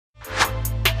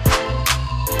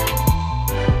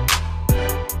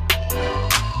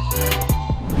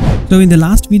So in the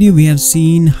last video, we have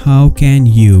seen how can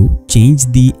you change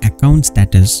the account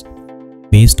status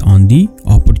based on the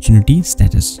opportunity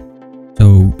status.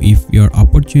 So if your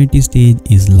opportunity stage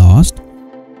is lost,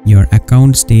 your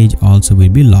account stage also will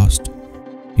be lost.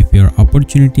 If your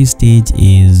opportunity stage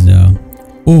is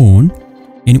on,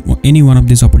 any one of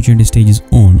these opportunity stages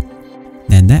on,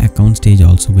 then the account stage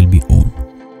also will be on.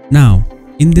 Now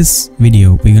in this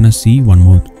video, we're gonna see one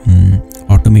more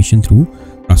automation through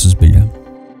process builder,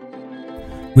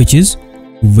 which is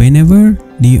whenever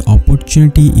the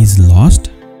opportunity is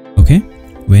lost, okay,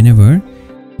 whenever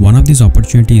one of these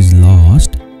opportunity is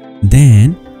lost,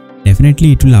 then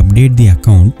definitely it will update the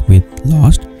account with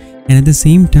lost, and at the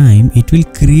same time it will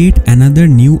create another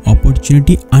new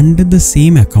opportunity under the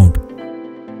same account.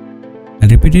 I'll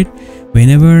repeat it.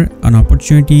 Whenever an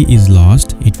opportunity is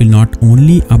lost, it will not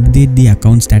only update the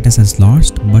account status as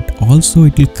lost, but also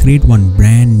it will create one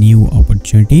brand new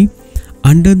opportunity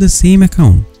under the same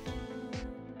account.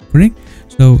 Correct?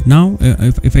 So now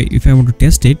if I want to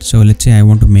test it, so let's say I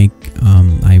want to make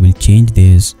I will change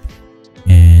this,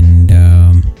 and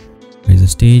where's the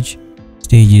stage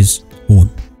is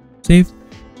on. Save.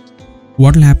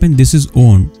 What will happen? This is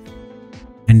on,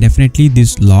 and definitely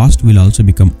this lost will also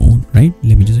become on, right?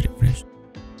 Let me just refresh.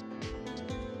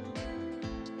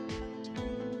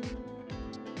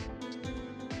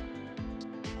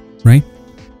 Right?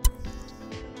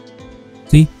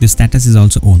 See, the status is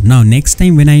also on. Now next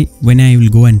time when I will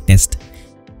go and test,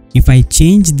 if I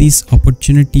change this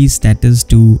opportunity status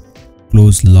to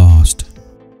close lost,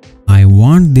 I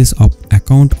want this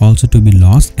account also to be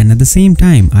lost, and at the same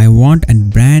time I want a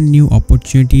brand new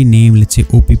opportunity name, let's say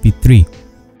OPP3.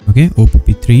 Okay,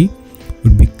 OPP3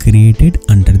 would be created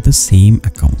under the same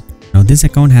account. Now this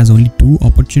account has only 2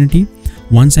 opportunity.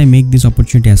 Once I make this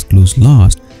opportunity as close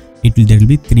lost, there will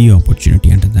be 3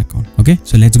 opportunity under the account. Okay,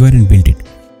 so let's go ahead and build it.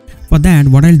 For that,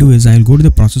 what I'll do is I'll go to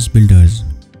the process builders,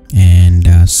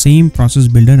 and same process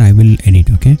builder I will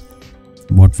edit. Okay,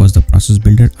 what was the process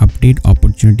builder? Update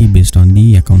opportunity based on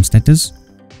the account status,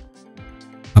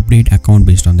 update account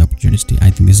based on the opportunity.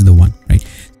 I think this is the one, right?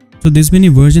 So this many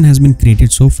version has been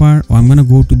created so far. I'm gonna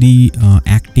go to the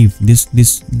active.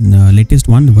 This latest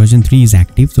one, the version 3 is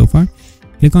active so far.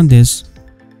 Click on this,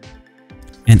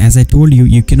 and as I told you,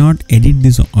 you cannot edit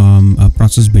this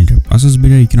process builder. Process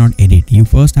builder you cannot edit. You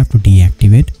first have to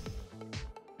deactivate,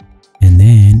 and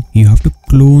then you have to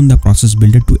clone the process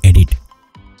builder to edit.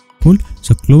 Cool.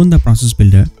 So clone the process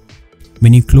builder.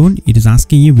 When you clone, it is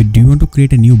asking you, do you want to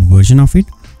create a new version of it,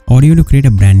 or do you want to create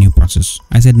a brand new process?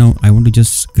 I said no, I want to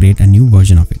just create a new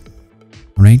version of it.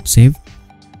 All right, save.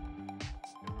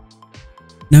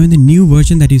 Now in the new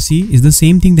version that you see is the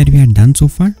same thing that we had done so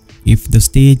far. If the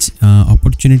stage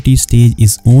opportunity stage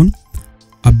is on,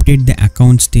 update the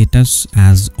account status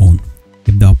as on.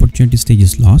 If the opportunity stage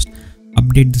is lost,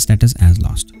 update the status as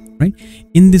lost, right?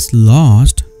 In this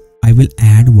lost, I will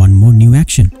add one more new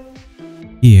action.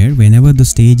 Here, whenever the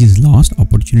stage is lost,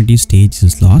 opportunity stage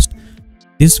is lost,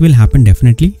 this will happen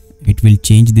definitely. It will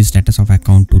change the status of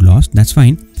account to lost. That's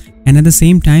fine. And at the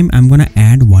same time, I'm going to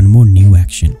add one more new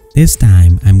action. This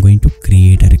time, I'm going to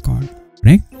create a record,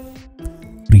 right?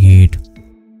 Create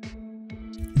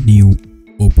new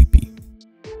OPP,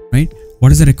 right?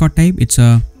 What is the record type? It's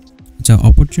a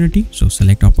opportunity. So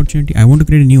select opportunity. I want to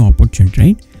create a new opportunity,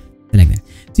 right? Select that.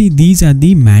 See, these are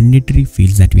the mandatory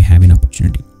fields that we have in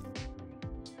opportunity.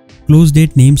 Close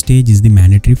date name stage is the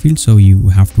mandatory field, so you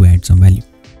have to add some value.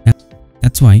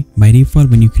 That's why by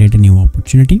default, when you create a new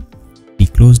opportunity, the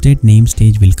close date name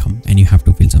stage will come, and you have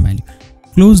to fill some value.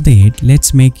 Close date,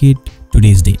 let's make it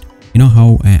today's date. You know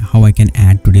how I can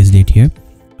add today's date here?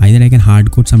 Either I can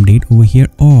hard code some date over here,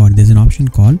 or there's an option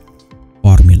called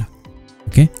formula.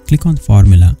 Okay, click on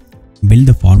formula, build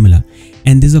the formula,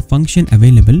 and there's a function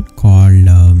available called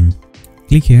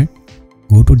click here,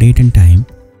 go to date and time,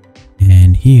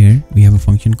 and here we have a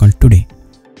function called today.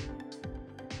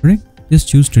 Correct? Just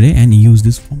choose today and use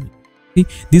this formula. See,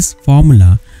 this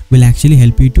formula will actually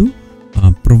help you to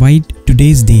provide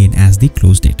today's date as the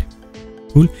close date.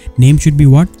 Cool. Name should be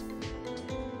what?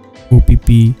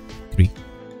 OPP3,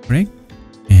 right?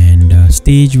 And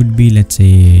stage would be, let's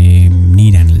say,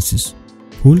 need analysis.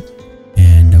 Cool.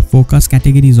 And forecast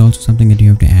category is also something that you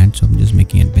have to add, so I'm just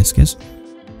making it best guess.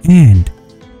 And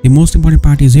the most important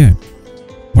part is here.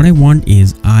 What I want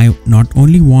is, I not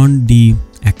only want the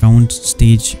account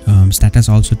stage status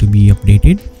also to be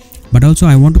updated, but also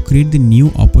I want to create the new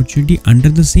opportunity under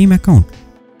the same account.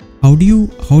 How do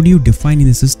you define in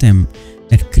the system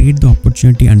that create the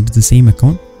opportunity under the same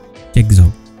account? Check this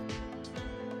out.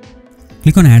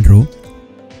 Click on add row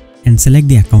and select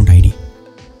the account ID.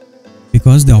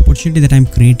 because the opportunity that I'm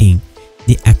creating,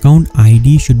 the account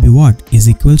ID should be what is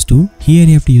equals to, here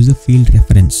you have to use the field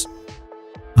reference.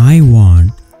 I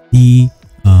want the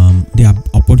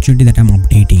opportunity that I'm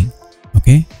updating.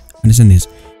 Okay, understand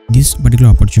this particular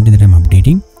opportunity that I'm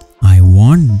updating, I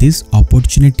want this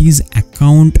opportunities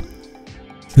account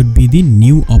should be the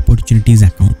new opportunities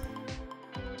account.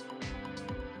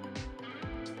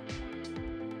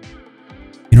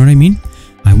 You know what I mean?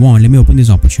 Let me open this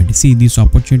opportunity. See, this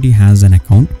opportunity has an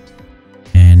account,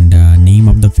 and name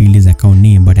of the field is account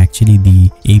name, but actually the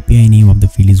API name of the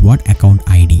field is what? Account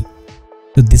ID.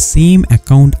 So the same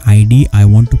account ID I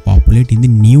want to populate in the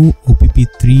new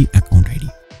OPP3 account ID.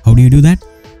 How do you do that?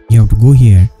 You have to go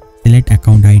here, select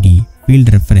account ID,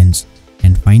 field reference,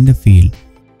 and find the field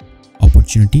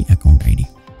opportunity account ID.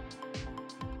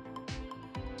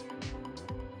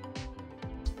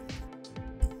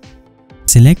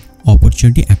 Select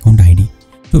opportunity account ID.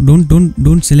 So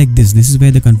don't select this. This is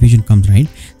where the confusion comes, right?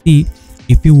 See,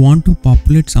 if you want to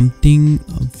populate something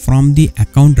from the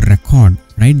account record,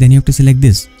 right, then you have to select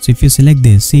this. So if you select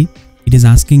this, see, it is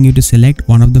asking you to select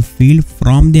one of the field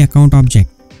from the account object.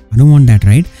 I don't want that,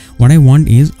 right? What I want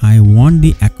is, I want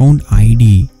the account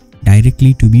ID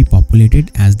directly to be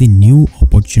populated as the new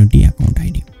opportunity account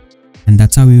ID. And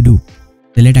that's how you do.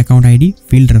 Select account ID,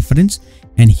 field reference,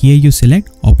 and here you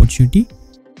select opportunity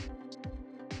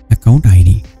account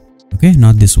ID. Okay,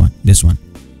 not this one, this one.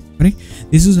 Correct?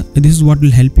 This is what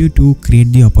will help you to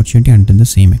create the opportunity under the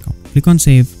same account. Click on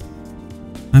save.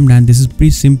 I'm done. This is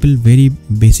pretty simple, very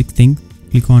basic thing.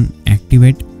 Click on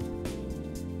activate,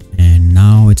 and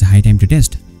now it's a high time to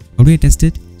test. How do I test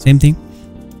it? Same thing.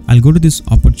 I'll go to this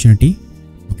opportunity.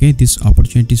 Okay, this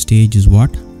opportunity stage is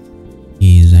what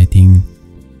is, I think,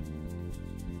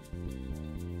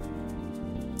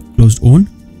 closed on.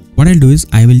 What I'll do is,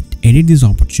 I will edit this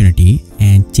opportunity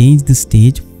and change the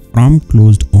stage from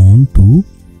closed on to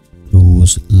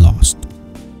close lost.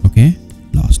 Okay,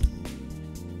 lost.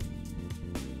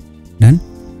 Done.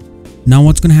 Now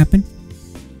what's going to happen?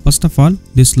 First of all,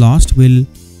 this lost will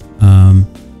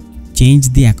change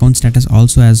the account status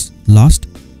also as lost,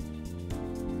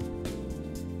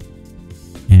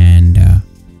 and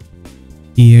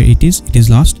here it is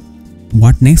lost.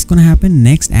 What next going to happen?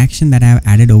 Next action that I have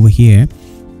added over here,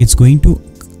 it's going to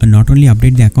not only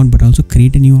update the account but also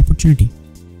create a new opportunity.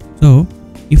 So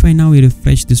if I now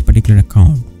refresh this particular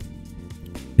account,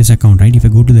 right, if I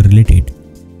go to the related,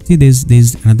 see,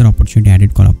 there's another opportunity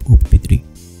added called OPP3.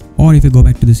 Or if I go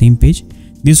back to the same page,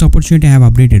 this opportunity I have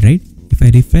updated, right? If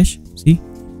I refresh, see,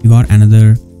 you got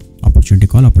another opportunity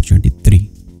called opportunity 3.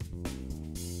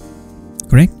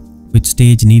 Correct? With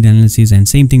stage, need analysis, and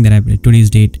same thing that I've today's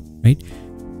date, right?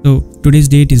 So today's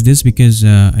date is this because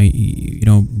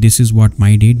this is what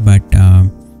my date, but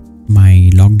my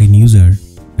logged in user,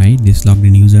 right? This logged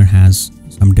in user has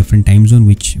some different time zone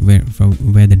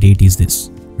where the date is this,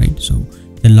 right? So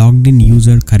the logged in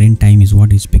user current time is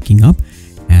what is picking up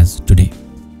as today.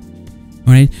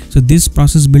 All right, so this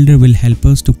process builder will help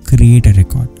us to create a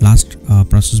record. Last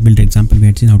process builder example, we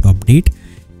had seen how to update,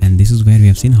 and this is where we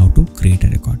have seen how to create a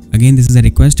record. Again, this is a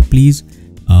request. Please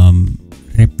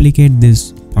replicate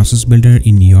this process builder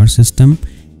in your system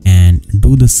and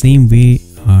do the same way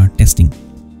testing.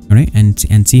 All right,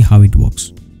 and see how it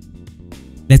works.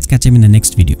 Let's catch up in the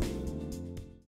next video.